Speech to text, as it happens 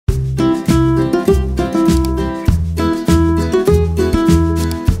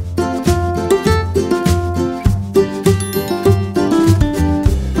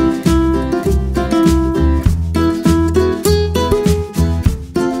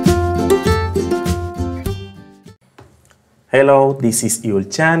Hello, this is your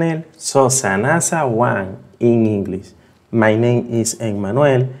channel, Sosanasa 1 in English. My name is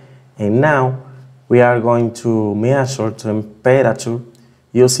Emmanuel, and now we are going to measure temperature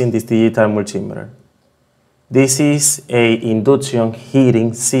using this digital multimeter. This is a induction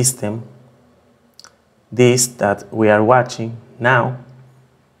heating system, this that we are watching now.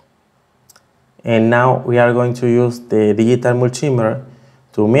 And now we are going to use the digital multimeter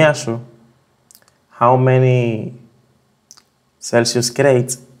to measure how many Celsius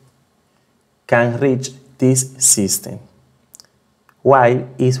grades can reach this system while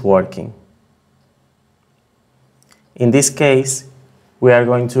it's working. In this case, we are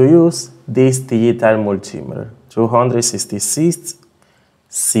going to use this digital multimeter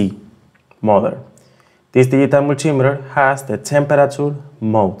 266C model. This digital multimeter has the temperature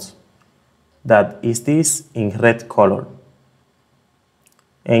mode, that is this in red color,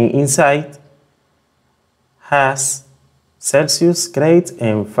 and inside has Celsius grade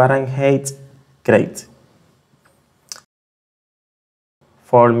and Fahrenheit grade.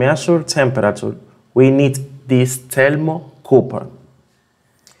 For measure temperature, we need this thermocouple.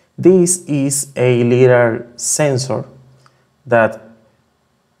 This is a little sensor that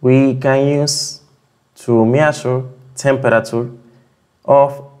we can use to measure temperature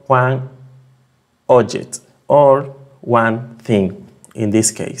of one object or one thing in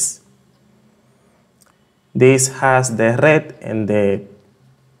this case. This has the red and the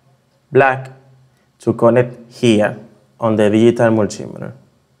black to connect here on the digital multimeter,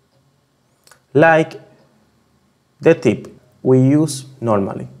 like the tip we use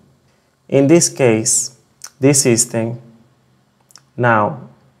normally. In this case, this system now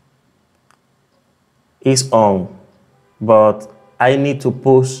is on, but I need to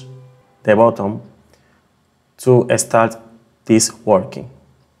push the button to start this working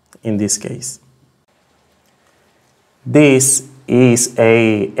in this case. This is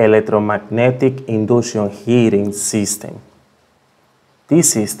an electromagnetic induction heating system.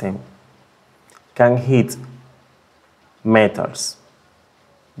 This system can heat metals,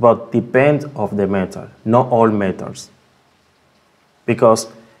 but depend on the metal, not all metals, because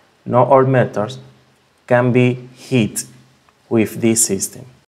not all metals can be heat with this system.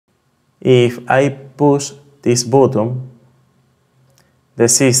 If I push this button, the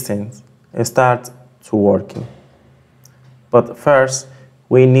system starts to working. But first,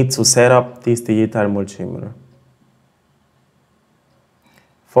 we need to set up this digital multimeter.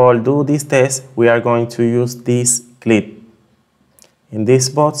 For do this test, we are going to use this clip. In this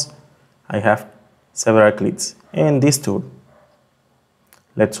box, I have several clips and this tool.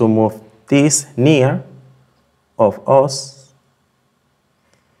 Let's move this near of us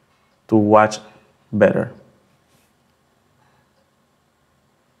to watch better.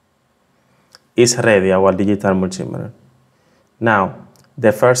 It's ready, our digital multimeter. Now,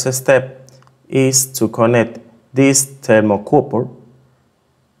 the first step is to connect this thermocouple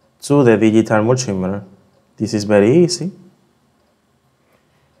to the digital multimeter. This is very easy.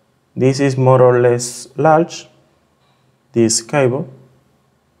 This is more or less large, this cable.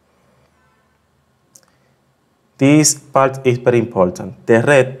 This part is very important. The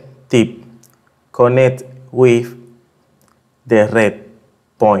red tip connects with the red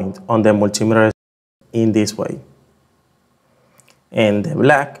point on the multimeter in this way, and the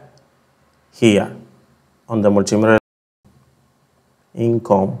black here on the multimeter in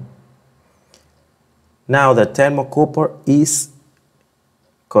COM. Now the thermocouple is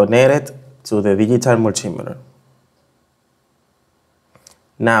connected to the digital multimeter.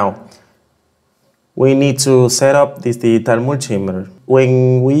 Now we need to set up this digital multimeter.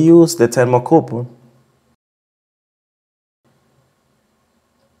 When we use the thermocouple,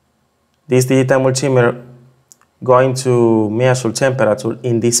 this digital multimeter going to measure temperature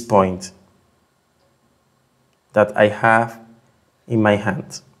in this point that I have in my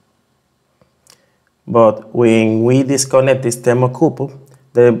hand. But when we disconnect this thermocouple,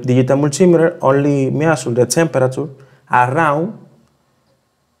 the digital multimeter only measures the temperature around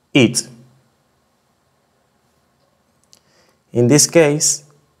it. In this case,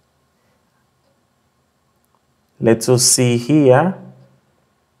 let's see here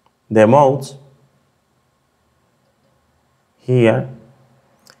the modes here,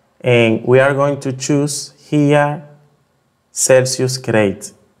 and we are going to choose here Celsius grade.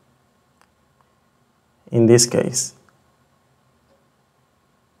 In this case,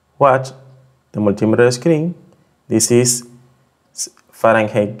 watch the multimeter screen. This is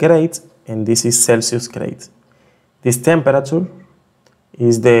Fahrenheit grade and this is Celsius grade. This temperature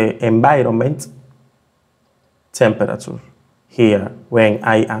is the environment temperature here when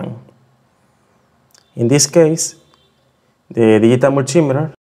I am. In this case, The digital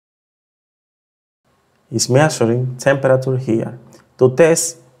multimeter is measuring temperature here. To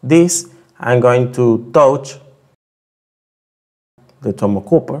test this, I'm going to touch the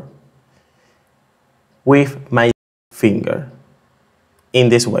thermocouple with my finger in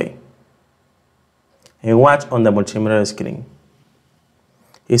this way and watch on the multimeter screen.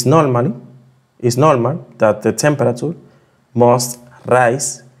 It's normal that the temperature must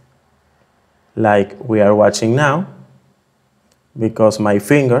rise like we are watching now because my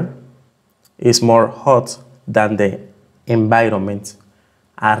finger is more hot than the environment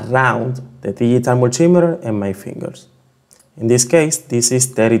around the digital multimeter and my fingers. In this case, this is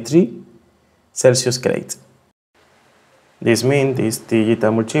 33 Celsius grade. This means this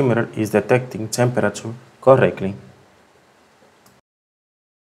digital multimeter is detecting temperature correctly.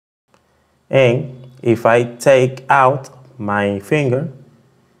 And if I take out my finger,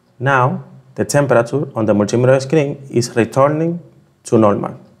 now the temperature on the multimeter screen is returning to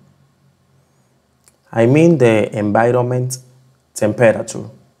normal. I mean the environment temperature.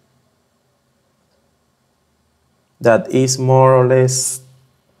 That is more or less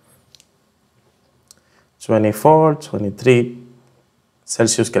 24, 23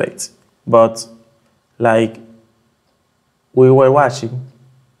 Celsius grades. But like we were watching,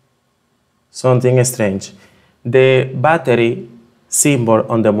 something strange. The battery symbol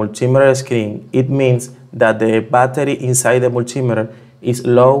on the multimeter screen, it means that the battery inside the multimeter is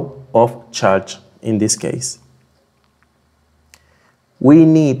low of charge in this case. We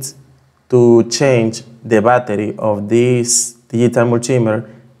need to change the battery of this digital multimeter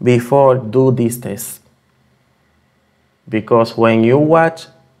before do this test. Because when you watch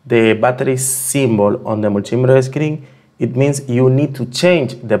the battery symbol on the multimeter screen, it means you need to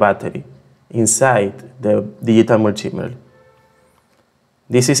change the battery inside the digital multimeter.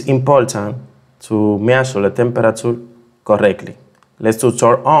 This is important to measure the temperature correctly. Let's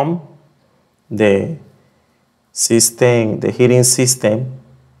turn on the system, the heating system,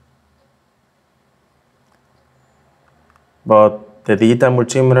 but the digital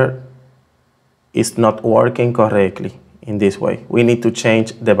multimeter is not working correctly in this way. We need to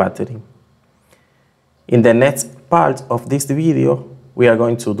change the battery. In the next part of this video, we are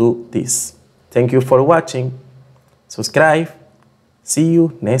going to do this. Thank you for watching. Subscribe. See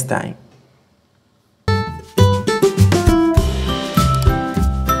you next time.